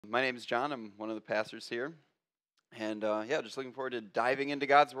My name is John. I'm one of the pastors here. And just looking forward to diving into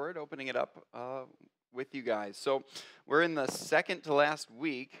God's Word, opening it up with you guys. So, we're in the second to last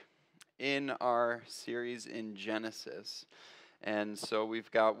week in our series in Genesis. And so,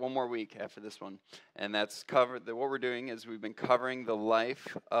 we've got one more week after this one. And that's covered. What we're doing is we've been covering the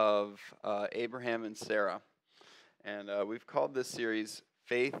life of Abraham and Sarah. And we've called this series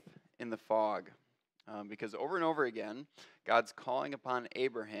Faith in the Fog. Because over and over again, God's calling upon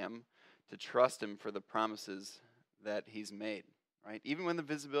Abraham to trust him for the promises that he's made, right? Even when the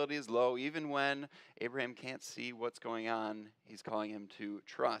visibility is low, even when Abraham can't see what's going on, he's calling him to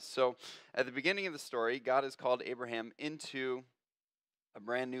trust. So at the beginning of the story, God has called Abraham into a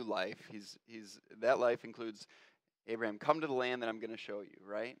brand new life. That life includes Abraham, come to the land that I'm going to show you,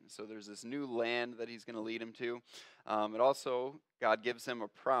 right? So there's this new land that he's going to lead him to. God gives him a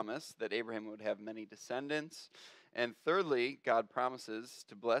promise that Abraham would have many descendants. And thirdly, God promises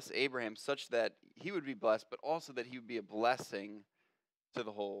to bless Abraham such that he would be blessed, but also that he would be a blessing to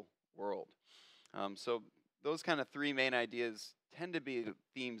the whole world. So those kind of three main ideas tend to be the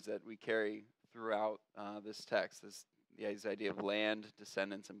themes that we carry throughout this text, this idea of land,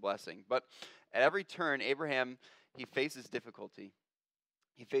 descendants, and blessing. But at every turn, Abraham, he faces difficulty.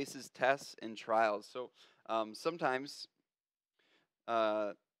 He faces tests and trials. So sometimes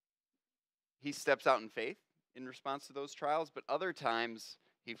he steps out in faith in response to those trials, but other times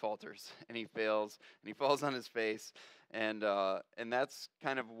he falters and he fails and he falls on his face, and that's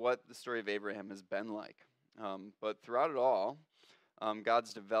kind of what the story of Abraham has been like. But throughout it all,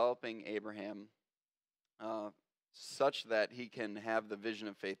 God's developing Abraham such that he can have the vision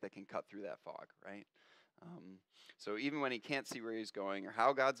of faith that can cut through that fog, right? So even when he can't see where he's going or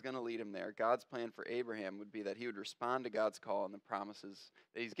how God's going to lead him there, God's plan for Abraham would be that he would respond to God's call and the promises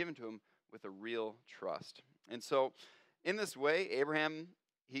that he's given to him with a real trust. And so in this way, Abraham,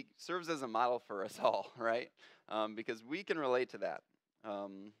 he serves as a model for us all, right? Because we can relate to that.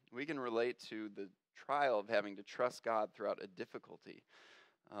 We can relate to the trial of having to trust God throughout a difficulty.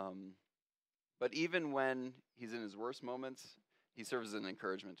 But even when he's in his worst moments, he serves as an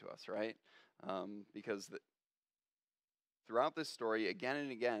encouragement to us, right? Because throughout this story, again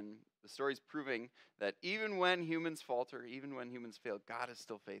and again, the story's proving that even when humans falter, even when humans fail, God is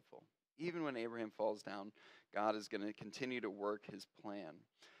still faithful. Even when Abraham falls down, God is going to continue to work his plan.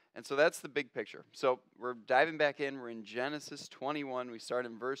 And so that's the big picture. So we're diving back in. We're in Genesis 21. We start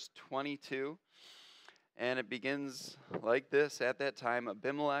in verse 22. And it begins like this. At that time,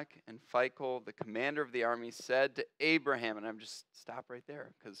 Abimelech and Phicol, the commander of the army, said to Abraham, and I'm just stop right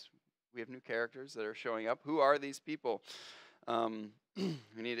there because we have new characters that are showing up. Who are these people?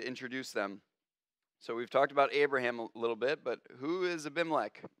 We need to introduce them. So we've talked about Abraham a little bit, but who is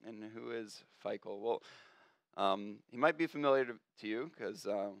Abimelech and who is Phicol? Well, he might be familiar to you because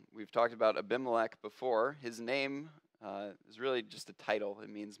we've talked about Abimelech before. His name is really just a title. It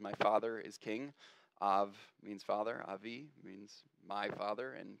means my father is king. Av means father. Avi means my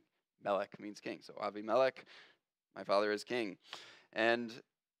father. And Melech means king. So Avimelech, my father is king. And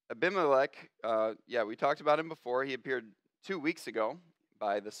Abimelech, we talked about him before. He appeared 2 weeks ago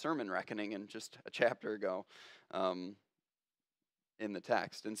by the sermon reckoning and just a chapter ago in the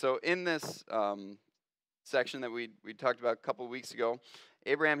text. And so in this section that we talked about a couple weeks ago,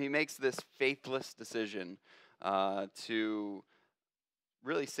 Abraham, he makes this faithless decision to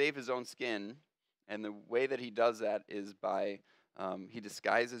really save his own skin. And the way that he does that is by he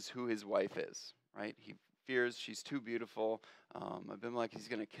disguises who his wife is, right? He fears she's too beautiful. Abimelech, he's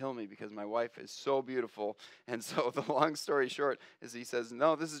going to kill me because my wife is so beautiful. And so the long story short is he says,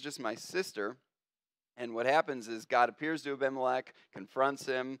 no, this is just my sister. And what happens is God appears to Abimelech, confronts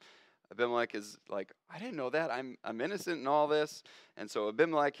him. Abimelech is like, I didn't know that. I'm innocent in all this. And so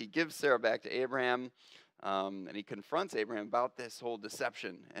Abimelech, he gives Sarah back to Abraham. And he confronts Abraham about this whole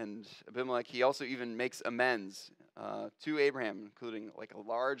deception. And Abimelech, he also even makes amends to Abraham, including like a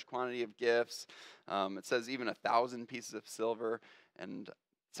large quantity of gifts. It says even 1,000 pieces of silver, and it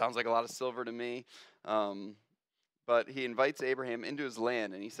sounds like a lot of silver to me. But he invites Abraham into his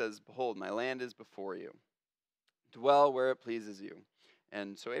land, and he says, behold, my land is before you. Dwell where it pleases you.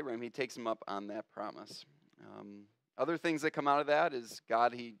 And so Abraham, he takes him up on that promise. Other things that come out of that is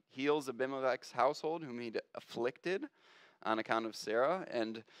God, he heals Abimelech's household, whom he'd afflicted on account of Sarah.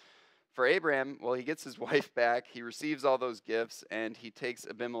 And for Abraham, well, he gets his wife back, he receives all those gifts, and he takes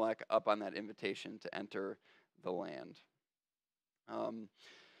Abimelech up on that invitation to enter the land.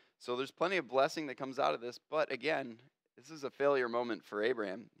 So there's plenty of blessing that comes out of this, but again, this is a failure moment for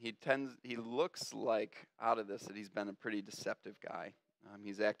Abraham. He looks like out of this that he's been a pretty deceptive guy.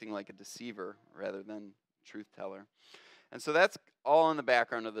 He's acting like a deceiver rather than truth teller. And so that's all in the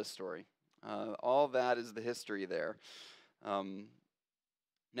background of this story. All that is the history there.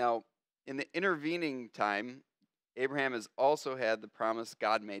 Now, in the intervening time, Abraham has also had the promise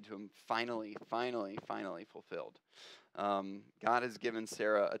God made to him finally fulfilled. God has given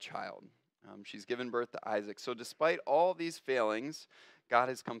Sarah a child. She's given birth to Isaac. So despite all these failings, God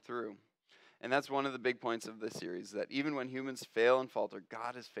has come through. And that's one of the big points of this series, that even when humans fail and falter,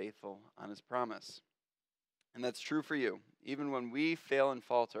 God is faithful on his promise. And that's true for you. Even when we fail and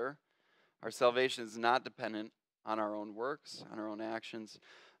falter, our salvation is not dependent on our own works, on our own actions,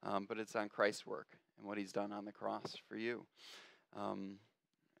 but it's on Christ's work and what he's done on the cross for you. And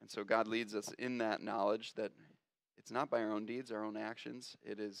so God leads us in that knowledge that it's not by our own deeds, our own actions.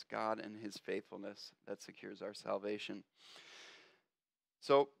 It is God and his faithfulness that secures our salvation.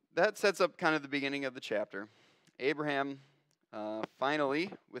 So that sets up kind of the beginning of the chapter. Abraham,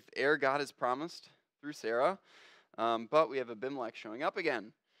 finally, with heir God has promised through Sarah, but we have Abimelech showing up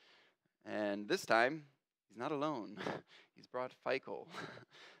again. And this time, he's not alone. He's brought Phicol.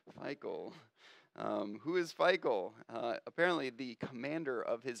 Phicol. Who is Phicol? Apparently the commander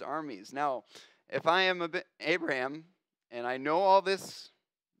of his armies. Now, if I am Abraham, and I know all this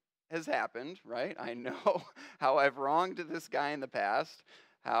has happened, right? I know how I've wronged this guy in the past,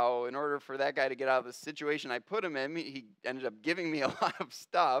 how in order for that guy to get out of the situation I put him in, he ended up giving me a lot of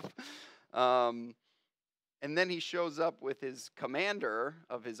stuff. And then he shows up with his commander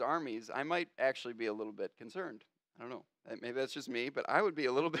of his armies. I might actually be a little bit concerned. I don't know. Maybe that's just me, but I would be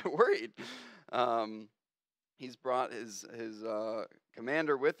a little bit worried. He's brought his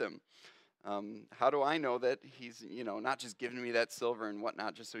commander with him. How do I know that he's, not just giving me that silver and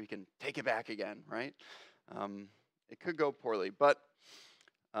whatnot just so he can take it back again, right? It could go poorly. But,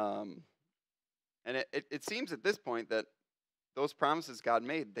 and it seems at this point that those promises God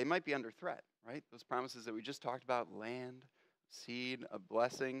made, they might be under threat, right? Those promises that we just talked about, land, seed, a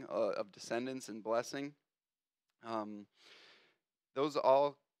blessing, of descendants and blessing, those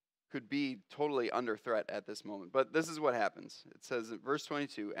all could be totally under threat at this moment. But this is what happens. It says in verse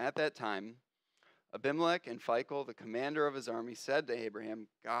 22, at that time, Abimelech and Phicol, the commander of his army, said to Abraham,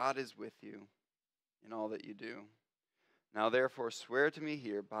 God is with you in all that you do. Now therefore swear to me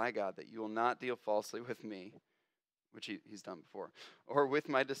here by God that you will not deal falsely with me, which he's done before, or with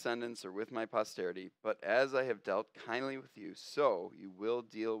my descendants or with my posterity, but as I have dealt kindly with you, so you will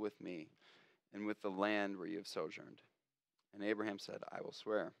deal with me and with the land where you have sojourned. And Abraham said, I will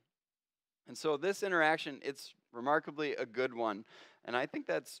swear. And so this interaction, it's remarkably a good one, and I think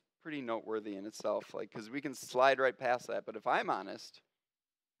that's pretty noteworthy in itself, because we can slide right past that, but if I'm honest,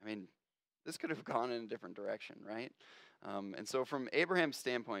 this could have gone in a different direction, right? And so from Abraham's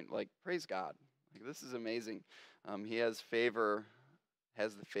standpoint, praise God. This is amazing. He has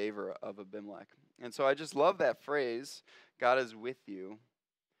the favor of Abimelech. And so I just love that phrase, God is with you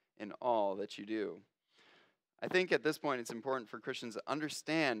in all that you do. I think at this point it's important for Christians to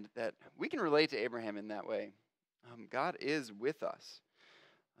understand that we can relate to Abraham in that way. God is with us.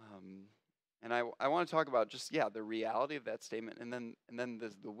 And I want to talk about just, the reality of that statement and then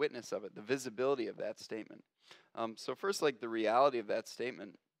the witness of it, the visibility of that statement. So first, the reality of that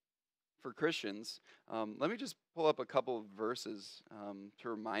statement for Christians, let me just pull up a couple of verses to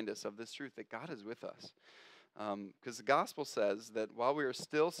remind us of this truth, that God is with us. Because the gospel says that while we are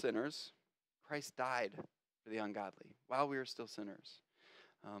still sinners, Christ died for the ungodly, while we are still sinners.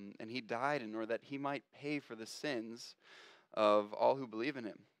 And he died in order that he might pay for the sins of all who believe in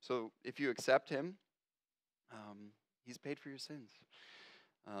him. So if you accept him, he's paid for your sins.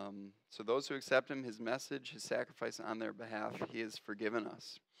 So those who accept him, his message, his sacrifice on their behalf, he has forgiven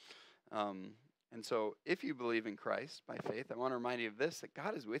us. And so if you believe in Christ by faith, I want to remind you of this, that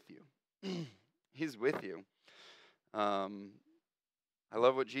God is with you. He's with you. I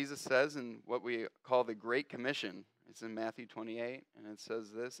love what Jesus says in what we call the Great Commission. It's in Matthew 28, and it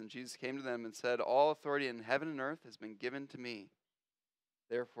says this, and Jesus came to them and said, all authority in heaven and earth has been given to me.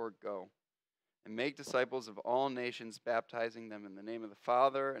 Therefore go and make disciples of all nations, baptizing them in the name of the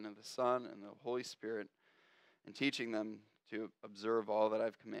Father and of the Son and the Holy Spirit, and teaching them to observe all that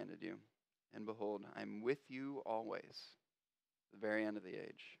I've commanded you. And behold, I'm with you always, the very end of the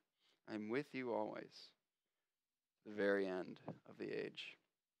age. I'm with you always, the very end of the age.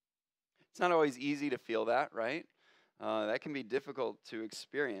 It's not always easy to feel that, right? That can be difficult to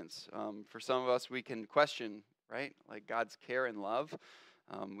experience. For some of us, we can question, right, God's care and love.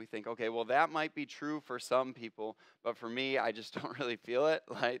 We think, okay, well, that might be true for some people, but for me, I just don't really feel it.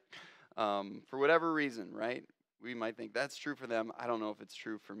 For whatever reason, right? We might think that's true for them. I don't know if it's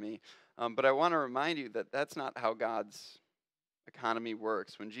true for me. But I want to remind you that that's not how God's economy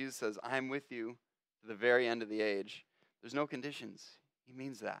works. When Jesus says, I'm with you to the very end of the age, There's no conditions. He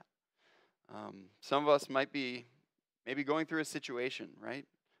means that. Some of us might be maybe going through a situation, right,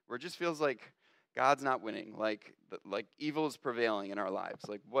 where it just feels like God's not winning, like evil is prevailing in our lives.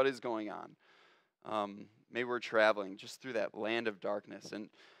 Like, what is going on? Maybe we're traveling just through that land of darkness. And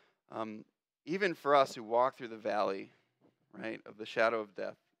even for us who walk through the valley, right, of the shadow of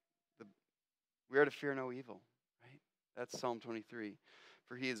death, we are to fear no evil, right? That's Psalm 23.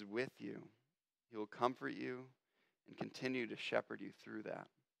 For he is with you. He will comfort you and continue to shepherd you through that.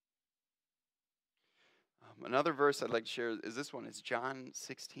 Another verse I'd like to share is this one. It's John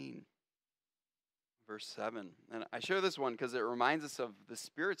 16, verse 7. And I share this one because it reminds us of the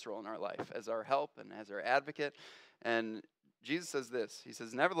Spirit's role in our life as our help and as our advocate. And Jesus says this. He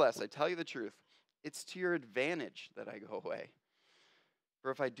says, "Nevertheless, I tell you the truth. It's to your advantage that I go away. For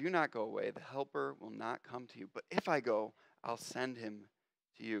if I do not go away, the Helper will not come to you. But if I go, I'll send him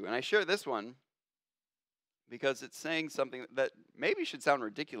to you." And I share this one because it's saying something that maybe should sound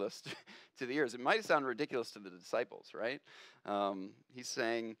ridiculous to the ears. It might sound ridiculous to the disciples, right? He's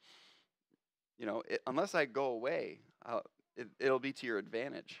saying, unless I go away, it'll be to your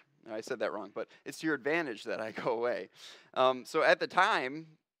advantage. I said that wrong, but it's to your advantage that I go away. So at the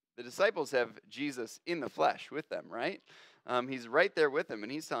time, the disciples have Jesus in the flesh with them, right? He's right there with them,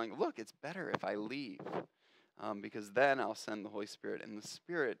 and he's telling, look, it's better if I leave, because then I'll send the Holy Spirit. And the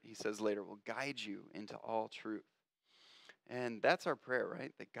Spirit, he says later, will guide you into all truth. And that's our prayer,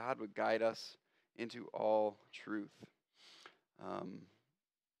 right? That God would guide us into all truth.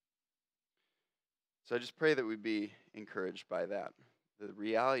 So I just pray that we'd be encouraged by that. The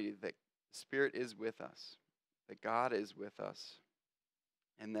reality that the Spirit is with us, that God is with us,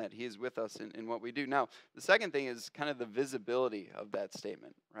 and that he is with us in what we do. Now, the second thing is kind of the visibility of that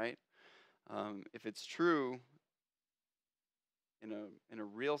statement, right? If it's true in a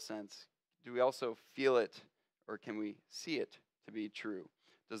real sense, do we also feel it, or can we see it to be true?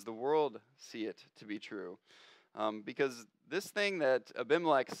 Does the world see it to be true? Because this thing that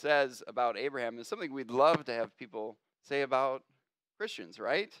Abimelech says about Abraham is something we'd love to have people say about Christians,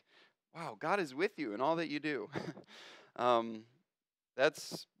 right? Wow, God is with you in all that you do.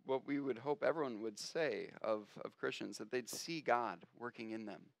 That's what we would hope everyone would say of Christians, that they'd see God working in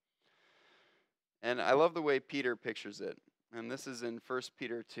them. And I love the way Peter pictures it. And this is in 1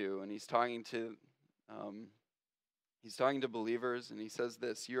 Peter 2, and he's talking to believers, and he says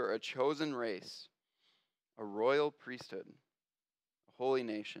this: "You're a chosen race, a royal priesthood, a holy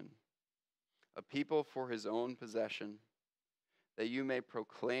nation, a people for his own possession, that you may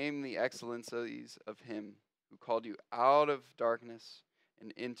proclaim the excellencies of him who called you out of darkness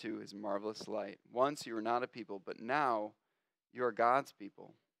and into his marvelous light. Once you were not a people, but now you are God's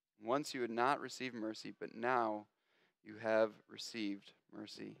people. Once you had not received mercy, but now you have received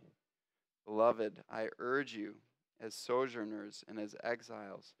mercy. Beloved, I urge you, as sojourners and as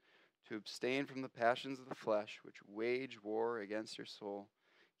exiles, to abstain from the passions of the flesh, which wage war against your soul.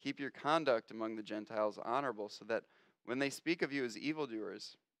 Keep your conduct among the Gentiles honorable, so that when they speak of you as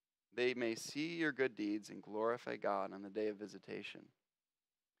evildoers, they may see your good deeds and glorify God on the day of visitation."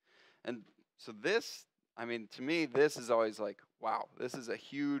 And so this, to me, this is always like, wow, this is a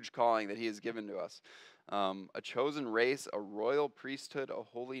huge calling that he has given to us. A chosen race, a royal priesthood, a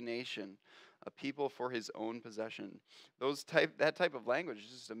holy nation, a people for his own possession. That type of language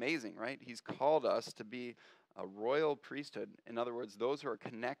is just amazing, right? He's called us to be a royal priesthood. In other words, those who are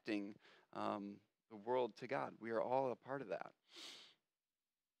connecting the world to God. We are all a part of that.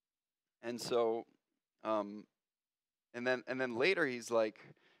 And so, and then later he's like,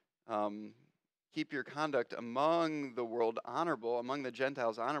 keep your conduct among the world honorable, among the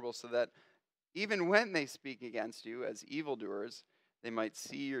Gentiles honorable, so that even when they speak against you as evildoers, they might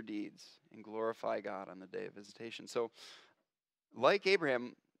see your deeds and glorify God on the day of visitation. So, like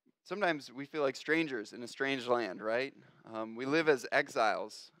Abraham, sometimes we feel like strangers in a strange land, right? We live as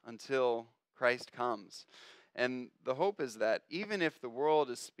exiles until Christ comes. And the hope is that even if the world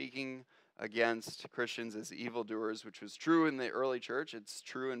is speaking against Christians as evildoers, which was true in the early church, it's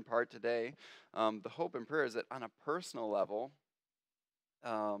true in part today, the hope and prayer is that on a personal level,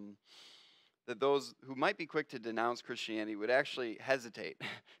 that those who might be quick to denounce Christianity would actually hesitate.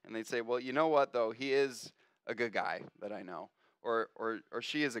 And they'd say, well, you know what, though? He is a good guy that I know. Or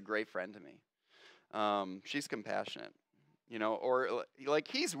she is a great friend to me. She's compassionate. Or like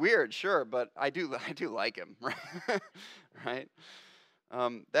he's weird, sure, but I do like him, right?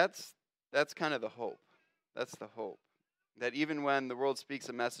 That's kind of the hope. That's the hope. That even when the world speaks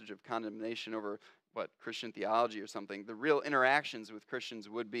a message of condemnation over Christian theology or something, the real interactions with Christians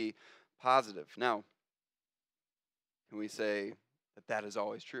would be positive. Now, can we say, that is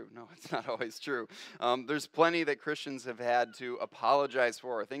always true. No, it's not always true. There's plenty that Christians have had to apologize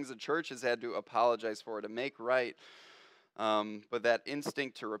for, things the church has had to apologize for, to make right. But that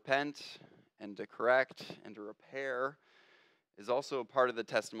instinct to repent and to correct and to repair is also a part of the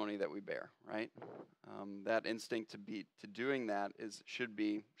testimony that we bear, right? That instinct to doing that should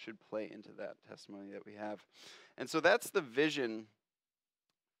play into that testimony that we have. And so that's the vision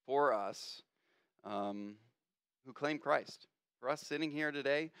for us who claim Christ. For us sitting here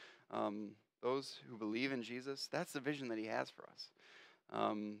today, those who believe in Jesus, that's the vision that he has for us.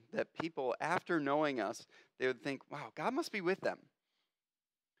 That people, after knowing us, they would think, wow, God must be with them.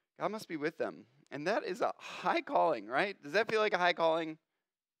 God must be with them. And that is a high calling, right? Does that feel like a high calling?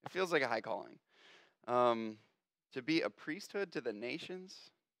 It feels like a high calling. To be a priesthood to the nations,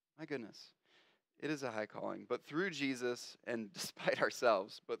 my goodness, it is a high calling. But through Jesus, and despite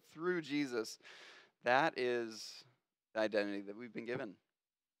ourselves, but through Jesus, that is the identity that we've been given.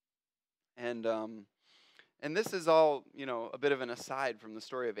 And this is all, a bit of an aside from the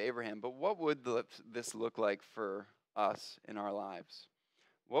story of Abraham, but what would this look like for us in our lives?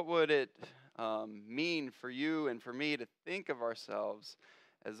 What would it mean for you and for me to think of ourselves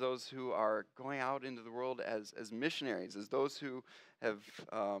as those who are going out into the world as missionaries, as those who have,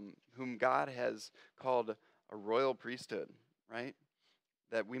 whom God has called a royal priesthood, right?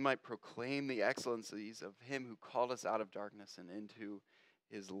 That we might proclaim the excellencies of him who called us out of darkness and into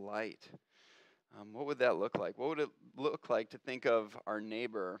his light. What would that look like? What would it look like to think of our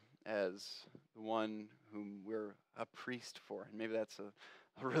neighbor as the one whom we're a priest for? And maybe that's a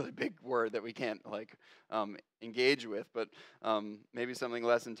really big word that we can't engage with, but maybe something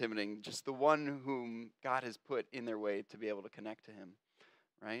less intimidating. Just the one whom God has put in their way to be able to connect to him,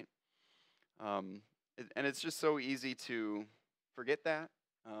 right? And it's just so easy to forget that.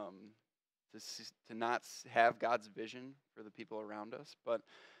 To not have God's vision for the people around us. But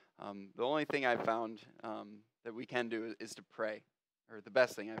the only thing I've found that we can do is to pray. Or the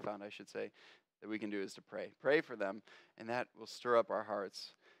best thing I found, I should say, that we can do is to pray. Pray for them, and that will stir up our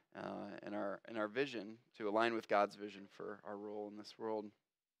hearts and our vision to align with God's vision for our role in this world.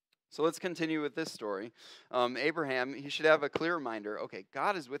 So let's continue with this story. Abraham, he should have a clear reminder, okay,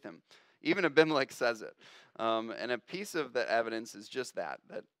 God is with him. Even Abimelech says it. And a piece of the evidence is just that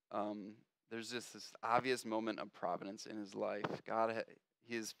there's just this obvious moment of providence in his life.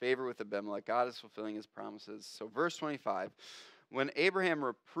 His favor with Abimelech. God is fulfilling his promises. So verse 25, when Abraham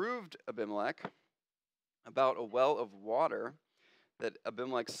reproved Abimelech about a well of water that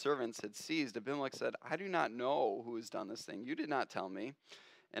Abimelech's servants had seized, Abimelech said, I do not know who has done this thing. You did not tell me,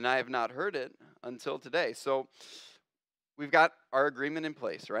 and I have not heard it until today. So we've got our agreement in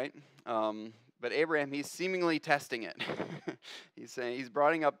place, right? But Abraham, he's seemingly testing it. He's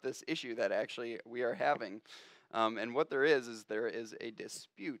bringing up this issue that actually we are having. And what there is a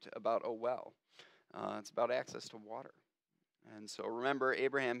dispute about a well. It's about access to water. And so remember,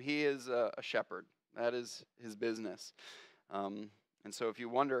 Abraham, he is a shepherd. That is his business. And so if you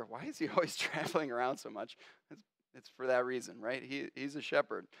wonder, why is he always traveling around so much? It's for that reason, right? He's a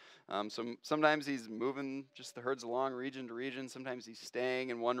shepherd. Sometimes he's moving just the herds along region to region. Sometimes he's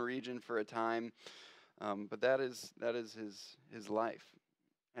staying in one region for a time. But that is his life.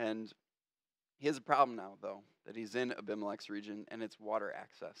 And he has a problem now, though, that he's in Abimelech's region, and it's water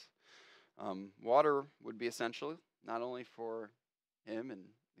access. Water would be essential, not only for him and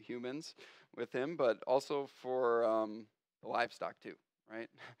the humans with him, but also for the livestock too, right?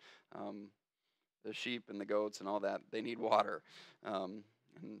 The sheep and the goats and all that, they need water. And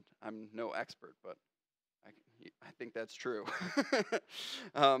I'm no expert, but I think that's true.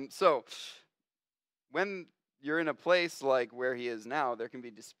 So when you're in a place like where he is now, there can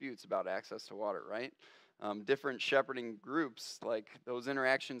be disputes about access to water, right? Different shepherding groups, like those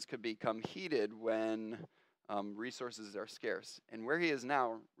interactions could become heated when resources are scarce. And where he is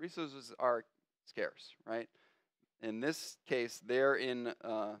now, resources are scarce, right? In this case, they're in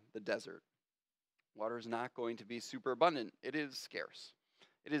the desert. Water is not going to be super abundant. It is scarce.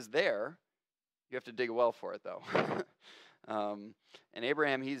 It is there. You have to dig a well for it, though. And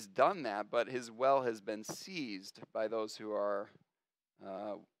Abraham, he's done that, but his well has been seized by those who are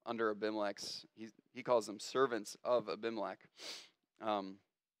under Abimelech's, he calls them servants of Abimelech.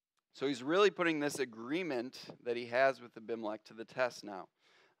 So he's really putting this agreement that he has with Abimelech to the test now.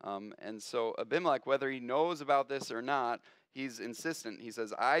 And so Abimelech, whether he knows about this or not, he's insistent. He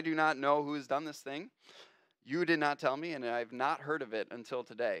says, I do not know who has done this thing. You did not tell me, and I have not heard of it until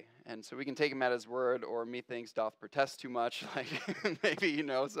today. And so we can take him at his word, or methinks doth protest too much, like maybe you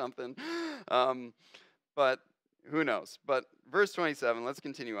know something. But who knows? But verse 27, let's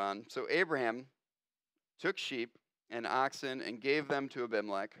continue on. So Abraham took sheep and oxen and gave them to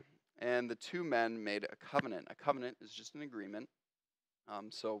Abimelech. And the two men made a covenant. A covenant is just an agreement.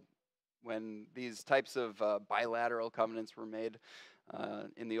 So when these types of bilateral covenants were made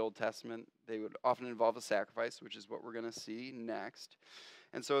in the Old Testament, they would often involve a sacrifice, which is what we're going to see next.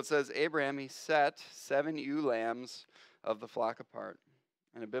 And so it says, Abraham, he set 7 ewe lambs of the flock apart.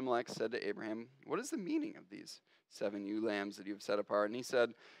 And Abimelech said to Abraham, what is the meaning of these 7 ewe lambs that you have set apart? And he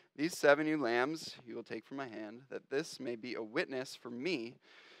said, these 7 ewe lambs you will take from my hand, that this may be a witness for me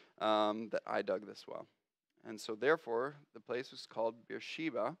that I dug this well. And so therefore the place was called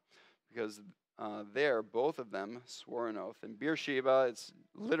Beersheba, because there both of them swore an oath. And Beersheba, it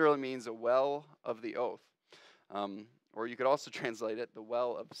literally means a well of the oath. Or you could also translate it, the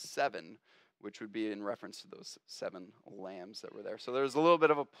well of 7, which would be in reference to those 7 lambs that were there. So there's a little bit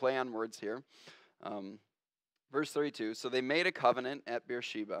of a play on words here. Verse 32, so they made a covenant at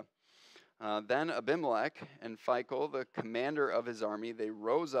Beersheba. Then Abimelech and Phicol, the commander of his army, they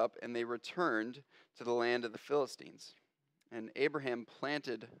rose up and they returned to the land of the Philistines. And Abraham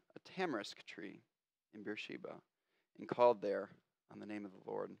planted a tamarisk tree in Beersheba and called there on the name of the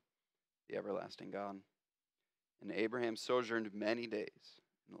Lord, the everlasting God. And Abraham sojourned many days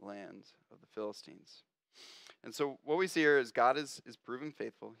in the land of the Philistines. And so what we see here is God is proven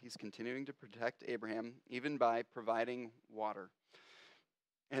faithful. He's continuing to protect Abraham, even by providing water.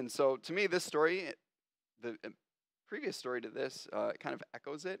 And so to me, this story, the previous story to this, kind of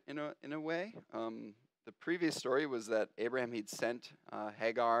echoes it in a way. The previous story was that Abraham, he'd sent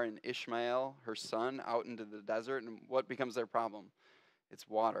Hagar and Ishmael, her son, out into the desert. And what becomes their problem? It's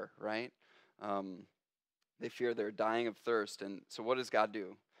water, right? They fear they're dying of thirst. And so what does God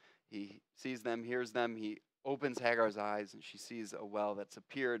do? He sees them, hears them. He opens Hagar's eyes, and she sees a well that's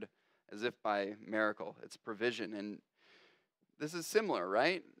appeared as if by miracle. It's provision. And this is similar,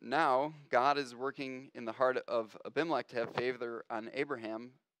 right? Now, God is working in the heart of Abimelech to have favor on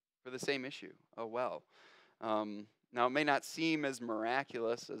Abraham for the same issue, a well. Now, it may not seem as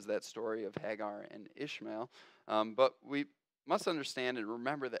miraculous as that story of Hagar and Ishmael, but we must understand and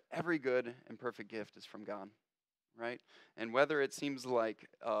remember that every good and perfect gift is from God, right? And whether it seems like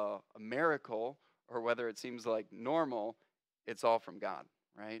a miracle or whether it seems like normal, it's all from God,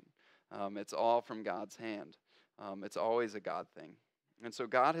 right? It's all from God's hand. It's always a God thing. And so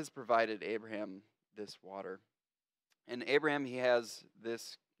God has provided Abraham this water. And Abraham, he has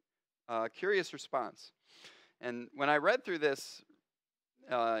this curious response. And when I read through this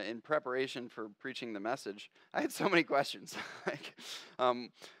in preparation for preaching the message, I had so many questions.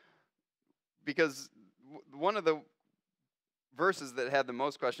 Because one of the verses that had the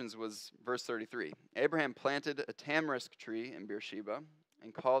most questions was verse 33. Abraham planted a tamarisk tree in Beersheba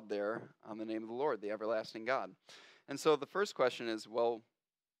and called there on the name of the Lord, the everlasting God. And so the first question is, well,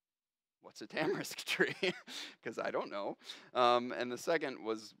 what's a tamarisk tree? Because I don't know. And the second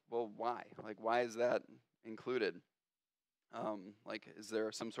was, well, why? Like, why is that included? Is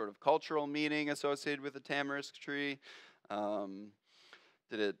there some sort of cultural meaning associated with the tamarisk tree?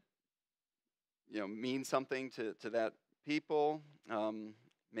 Did it, mean something to that people?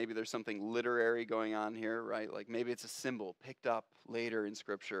 Maybe there's something literary going on here, right? Like maybe it's a symbol picked up later in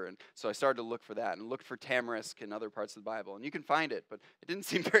Scripture. And so I started to look for that and looked for tamarisk in other parts of the Bible. And you can find it, but it didn't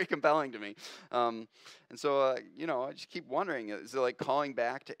seem very compelling to me. And so, I just keep wondering, is it like calling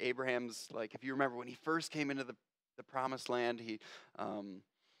back to Abraham's, like if you remember when he first came into the promised land, he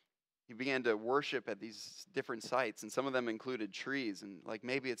began to worship at these different sites, and some of them included trees. And like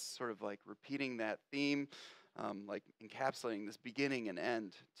maybe it's sort of like repeating that theme, like encapsulating this beginning and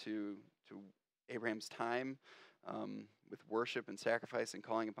end to Abraham's time with worship and sacrifice and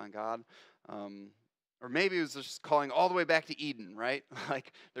calling upon God. Or maybe it was just calling all the way back to Eden, right?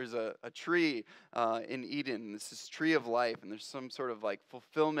 Like there's a tree in Eden, this is tree of life, and there's some sort of like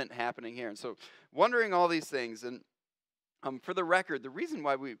fulfillment happening here. And so wondering all these things, and for the record, the reason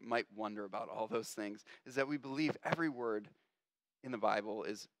why we might wonder about all those things is that we believe every word in the Bible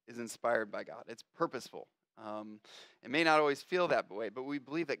is inspired by God. It's purposeful. It may not always feel that way, but we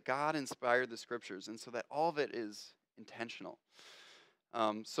believe that God inspired the Scriptures, and so that all of it is intentional.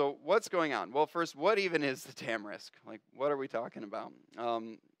 So what's going on? Well, first, what even is the tamarisk? Like, what are we talking about?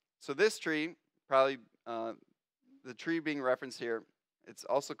 So this tree, probably the tree being referenced here, it's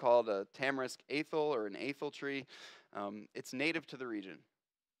also called a tamarisk aethel or an aethel tree. It's native to the region.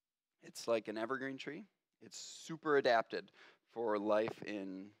 It's like an evergreen tree. It's super adapted for life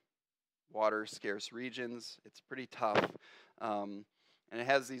in water-scarce regions. It's pretty tough, and it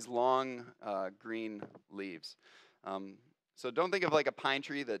has these long green leaves. So don't think of like a pine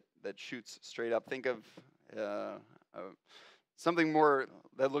tree that shoots straight up. Think of something more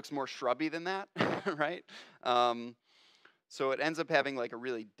that looks more shrubby than that, right? Um, so it ends up having like a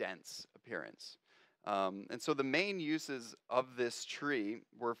really dense appearance. And so the main uses of this tree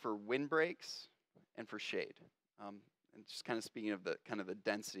were for windbreaks and for shade. Um, and just kind of speaking of the kind of the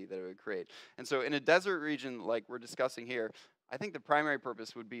density that it would create. And so in a desert region like we're discussing here, I think the primary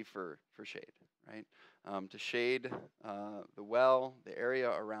purpose would be for shade, right? To shade the well, the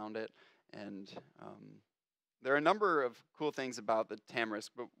area around it, and there are a number of cool things about the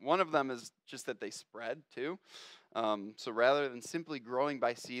tamarisk, but one of them is just that they spread too. So rather than simply growing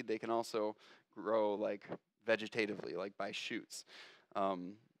by seed, they can also grow like vegetatively, like by shoots.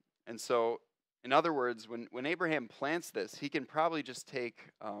 And so, in other words, when Abraham plants this, he can probably just take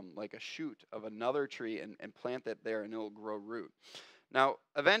like a shoot of another tree and plant that there, and it'll grow root. Now,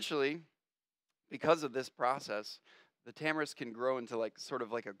 eventually, because of this process, the tamarisk can grow into like sort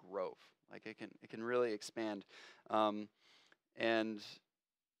of like a grove. Like it can really expand, and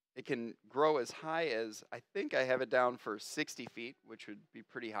it can grow as high as, I think I have it down for 60 feet, which would be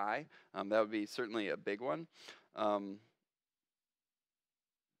pretty high. That would be certainly a big one.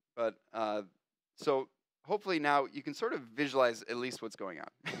 But so hopefully now you can sort of visualize at least what's going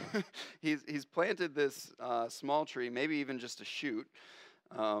on. He's planted this small tree, maybe even just a shoot,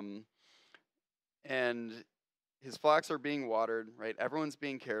 and his flocks are being watered, right? Everyone's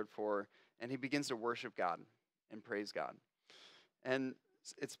being cared for, and he begins to worship God and praise God. And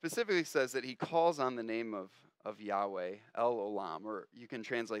it specifically says that he calls on the name of Yahweh, El Olam, or you can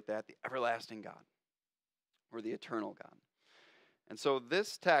translate that, the everlasting God, or the eternal God. And so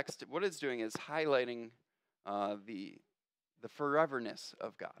this text, what it's doing is highlighting the foreverness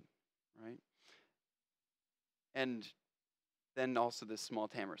of God, right? And then also this small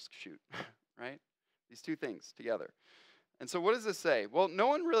tamarisk shoot, right? These two things together. And so what does this say? Well, no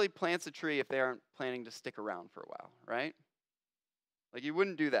one really plants a tree if they aren't planning to stick around for a while, right? Like you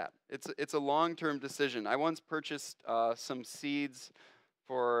wouldn't do that. It's a long-term decision. I once purchased some seeds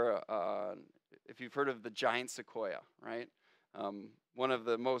for, if you've heard of the giant sequoia, right? One of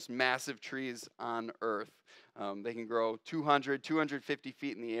the most massive trees on earth. They can grow 200, 250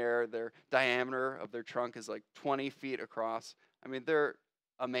 feet in the air. Their diameter of their trunk is like 20 feet across. I mean, they're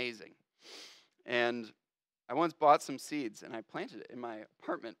amazing. And I once bought some seeds, and I planted it in my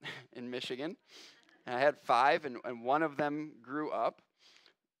apartment in Michigan. And I had 5, and one of them grew up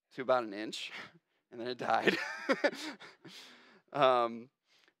to about an inch, and then it died.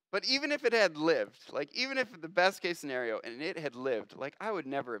 But even if it had lived, like even if the best case scenario, and it had lived, like I would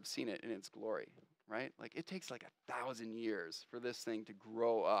never have seen it in its glory, right? Like it takes like 1,000 years for this thing to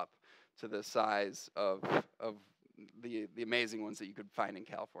grow up to the size of the amazing ones that you could find in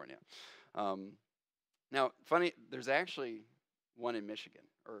California. Now, funny, there's actually one in Michigan,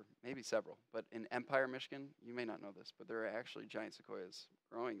 or maybe several, but in Empire, Michigan, you may not know this, but there are actually giant sequoias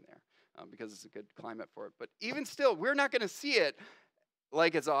growing there because it's a good climate for it. But even still, we're not going to see it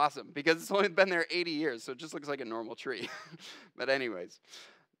like it's awesome because it's only been there 80 years, so it just looks like a normal tree. But anyways,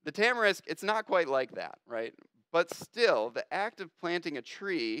 the tamarisk, it's not quite like that, right? But still, the act of planting a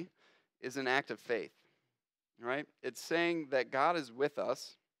tree is an act of faith, right? It's saying that God is with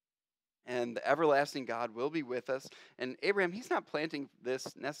us, and the everlasting God will be with us. And Abraham, he's not planting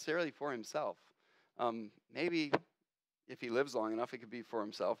this necessarily for himself. Maybe if he lives long enough, it could be for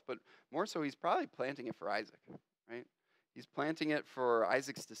himself. But more so, he's probably planting it for Isaac, right? He's planting it for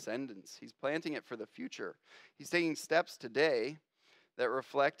Isaac's descendants. He's planting it for the future. He's taking steps today that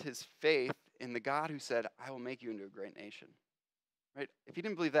reflect his faith in the God who said, I will make you into a great nation, right? If he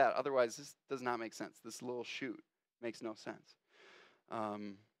didn't believe that, otherwise this does not make sense. This little shoot makes no sense.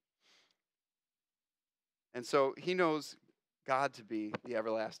 And so he knows God to be the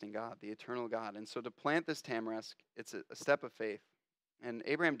everlasting God, the eternal God. And so to plant this tamarisk, it's a step of faith. And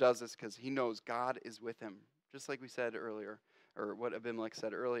Abraham does this because he knows God is with him, just like we said earlier, or what Abimelech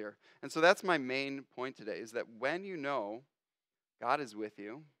said earlier. And so that's my main point today, is that when you know God is with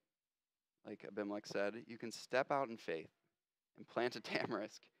you, like Abimelech said, you can step out in faith and plant a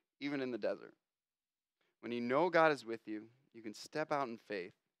tamarisk, even in the desert. When you know God is with you, you can step out in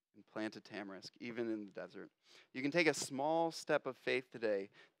faith and plant a tamarisk, even in the desert. You can take a small step of faith today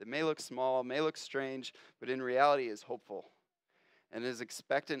that may look small, may look strange, but in reality is hopeful and is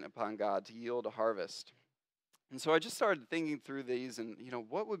expectant upon God to yield a harvest. And so I just started thinking through these and,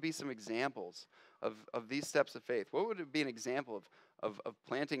 what would be some examples of these steps of faith? What would be an example of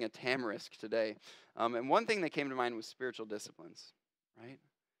planting a tamarisk today? And one thing that came to mind was spiritual disciplines, right?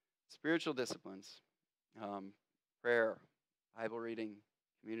 Spiritual disciplines, prayer, Bible reading,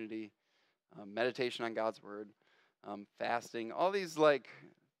 community, meditation on God's word, fasting, all these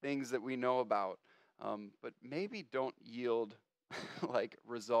things that we know about, but maybe don't yield like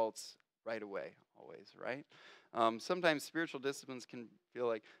results right away, always, right? Sometimes spiritual disciplines can feel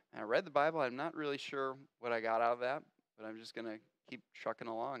like, I read the Bible, I'm not really sure what I got out of that, but I'm just going to keep trucking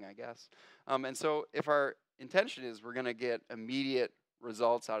along, I guess. And so if our intention is we're going to get immediate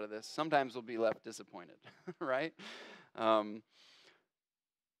results out of this, sometimes we'll be left disappointed, right? Um,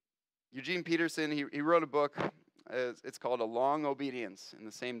 Eugene Peterson, he wrote a book. It's called A Long Obedience in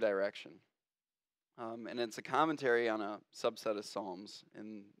the Same Direction. And it's a commentary on a subset of Psalms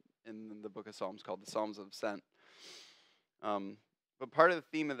in the book of Psalms called the Psalms of Ascent. But part of the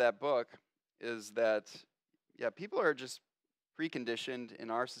theme of that book is that, people are just preconditioned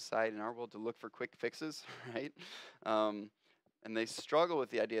in our society, in our world, to look for quick fixes, right? And they struggle with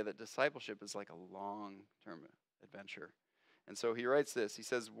the idea that discipleship is like a long-term adventure. And so he writes this. He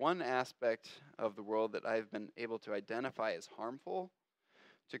says, one aspect of the world that I've been able to identify as harmful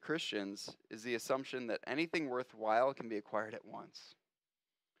to Christians is the assumption that anything worthwhile can be acquired at once.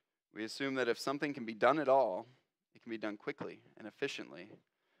 We assume that if something can be done at all, it can be done quickly and efficiently.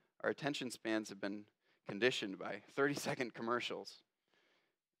 Our attention spans have been conditioned by 30-second commercials.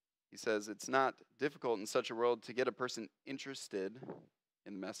 He says it's not difficult in such a world to get a person interested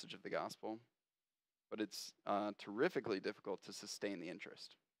in the message of the gospel, but it's terrifically difficult to sustain the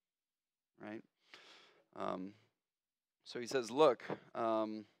interest, right? So he says, look,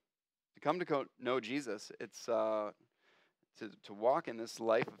 to come to know Jesus, it's to walk in this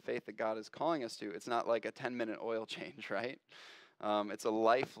life of faith that God is calling us to. It's not like a 10-minute oil change, right? It's a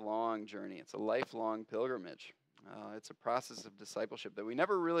lifelong journey. It's a lifelong pilgrimage. It's a process of discipleship that we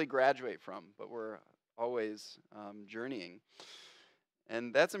never really graduate from, but we're always journeying.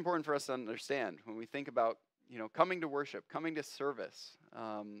 And that's important for us to understand when we think about, coming to worship, coming to service,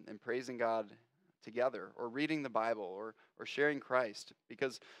 and praising God together, or reading the Bible, or sharing Christ,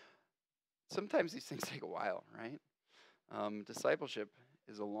 because sometimes these things take a while, right? Discipleship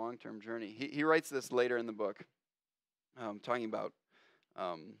is a long-term journey. He writes this later in the book, talking about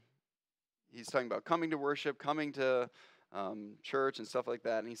he's talking about coming to worship, coming to church and stuff like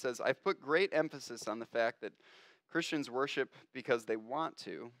that. And he says, I've put great emphasis on the fact that Christians worship because they want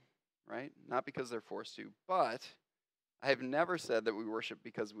to, right? Not because they're forced to. But I have never said that we worship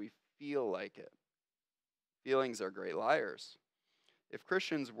because we feel like it. Feelings are great liars. If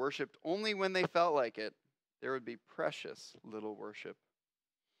Christians worshiped only when they felt like it, there would be precious little worship.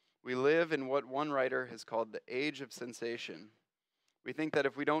 We live in what one writer has called the age of sensation. We think that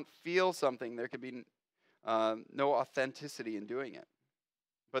if we don't feel something, there could be no authenticity in doing it.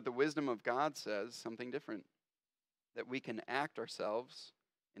 But the wisdom of God says something different, that we can act ourselves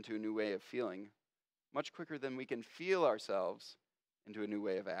into a new way of feeling much quicker than we can feel ourselves into a new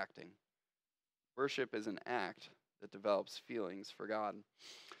way of acting. Worship is an act that develops feelings for God.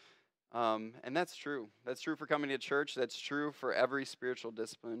 And that's true. That's true for coming to church. That's true for every spiritual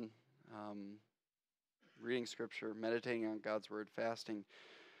discipline. Reading scripture, meditating on God's word, fasting,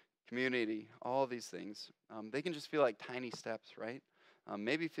 community, all these things. They can just feel like tiny steps, right?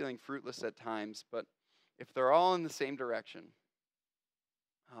 Maybe feeling fruitless at times, but if they're all in the same direction,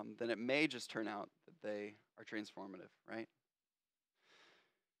 then it may just turn out that they are transformative, right?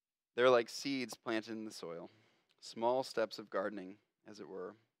 They're like seeds planted in the soil, small steps of gardening, as it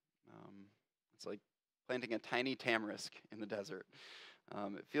were. It's like planting a tiny tamarisk in the desert.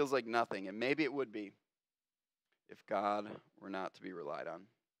 It feels like nothing, and maybe it would be if God were not to be relied on.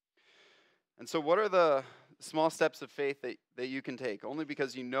 And so what are the small steps of faith that you can take, only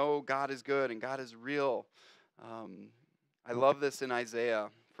because you know God is good and God is real? I love this in Isaiah.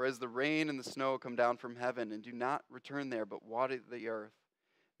 For as the rain and the snow come down from heaven and do not return there, but water the earth,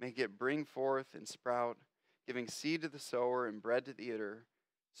 make it bring forth and sprout, giving seed to the sower and bread to the eater,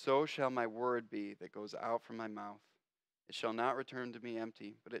 so shall my word be that goes out from my mouth. It shall not return to me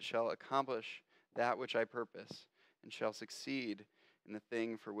empty, but it shall accomplish that which I purpose, and shall succeed in the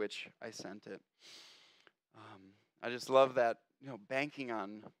thing for which I sent it. I just love that, banking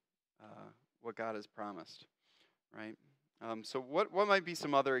on what God has promised, right? So what might be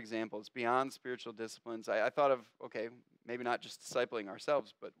some other examples beyond spiritual disciplines? I thought of, okay, maybe not just discipling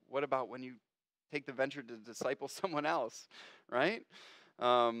ourselves, but what about when you take the venture to disciple someone else, right?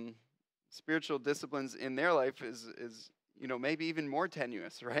 Spiritual disciplines in their life is maybe even more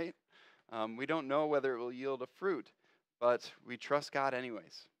tenuous, right? We don't know whether it will yield a fruit, but we trust God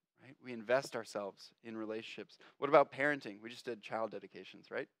anyways, right? We invest ourselves in relationships. What about parenting? We just did child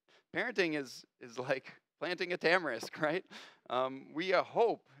dedications, right? Parenting is like planting a tamarisk, right? We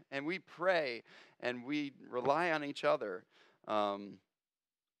hope and we pray and we rely on each other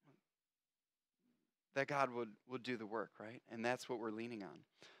that God would do the work, right? And that's what we're leaning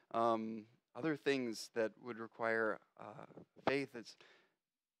on. other things that would require faith. It's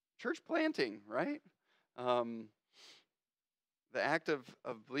church planting, right? Um, the act of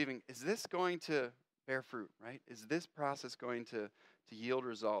believing, is this going to bear fruit, right? Is this process going to yield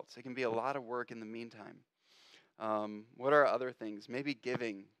results? It can be a lot of work in the meantime. What are other things? Maybe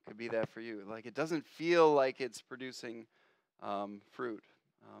giving could be that for you. Like, it doesn't feel like it's producing fruit,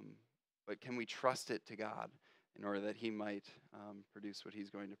 but can we trust it to God in order that he might produce what he's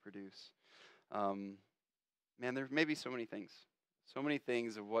going to produce? Man, there may be so many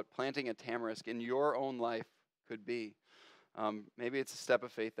things of what planting a tamarisk in your own life could be. Maybe it's a step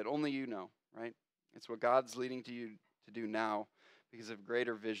of faith that only you know, right? It's what God's leading to you to do now because of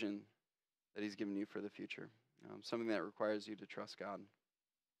greater vision that he's given you for the future. Something that requires you to trust God.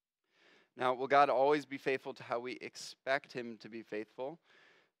 Now, will God always be faithful to how we expect him to be faithful?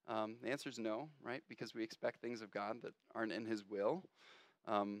 The answer is no, right? Because we expect things of God that aren't in his will.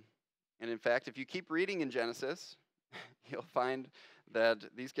 And in fact, if you keep reading in Genesis, you'll find that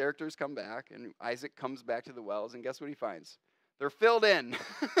these characters come back, and Isaac comes back to the wells, and guess what he finds? They're filled in.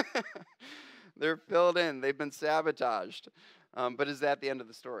 They're filled in. They've been sabotaged. But is that the end of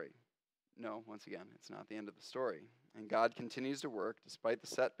the story? No, once again, it's not the end of the story. And God continues to work despite the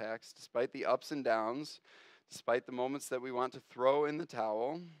setbacks, despite the ups and downs, despite the moments that we want to throw in the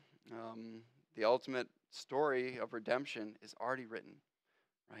towel. The ultimate story of redemption is already written,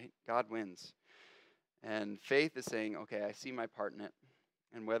 right? God wins. And faith is saying, okay, I see my part in it.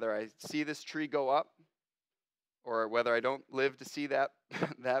 And whether I see this tree go up or whether I don't live to see that,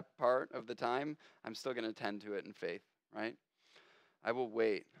 that part of the time, I'm still going to tend to it in faith, right? I will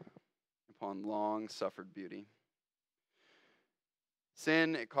wait upon long-suffered beauty.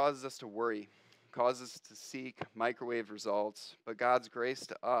 Sin, it causes us to worry, causes us to seek microwave results, but God's grace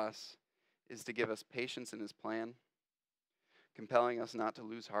to us is to give us patience in his plan, compelling us not to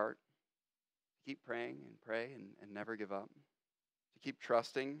lose heart, to keep praying and pray and never give up, to keep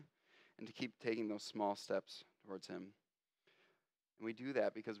trusting and to keep taking those small steps towards him. And we do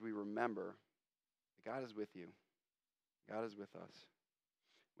that because we remember that God is with you. God is with us.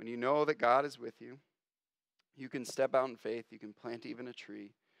 When you know that God is with you, you can step out in faith. You can plant even a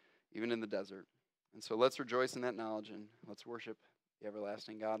tree, even in the desert. And so let's rejoice in that knowledge and let's worship the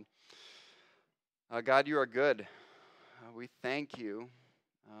everlasting God. God, you are good. We thank you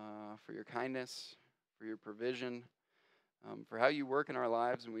for your kindness, for your provision, for how you work in our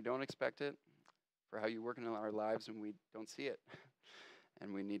lives when we don't expect it, for how you work in our lives when we don't see it,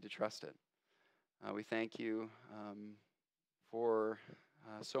 and we need to trust it. We thank you for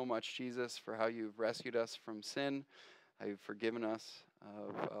so much, Jesus, for how you've rescued us from sin, how you've forgiven us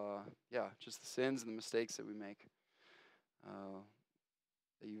of, just the sins and the mistakes that we make,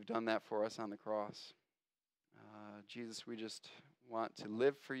 that you've done that for us on the cross. Jesus, we just want to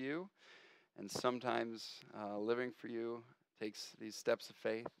live for you, and sometimes living for you takes these steps of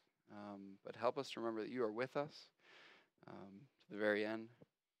faith, but help us to remember that you are with us to the very end,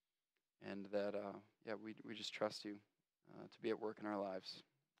 and that, we just trust you to be at work in our lives.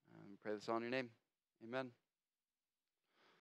 We pray this all in your name. Amen.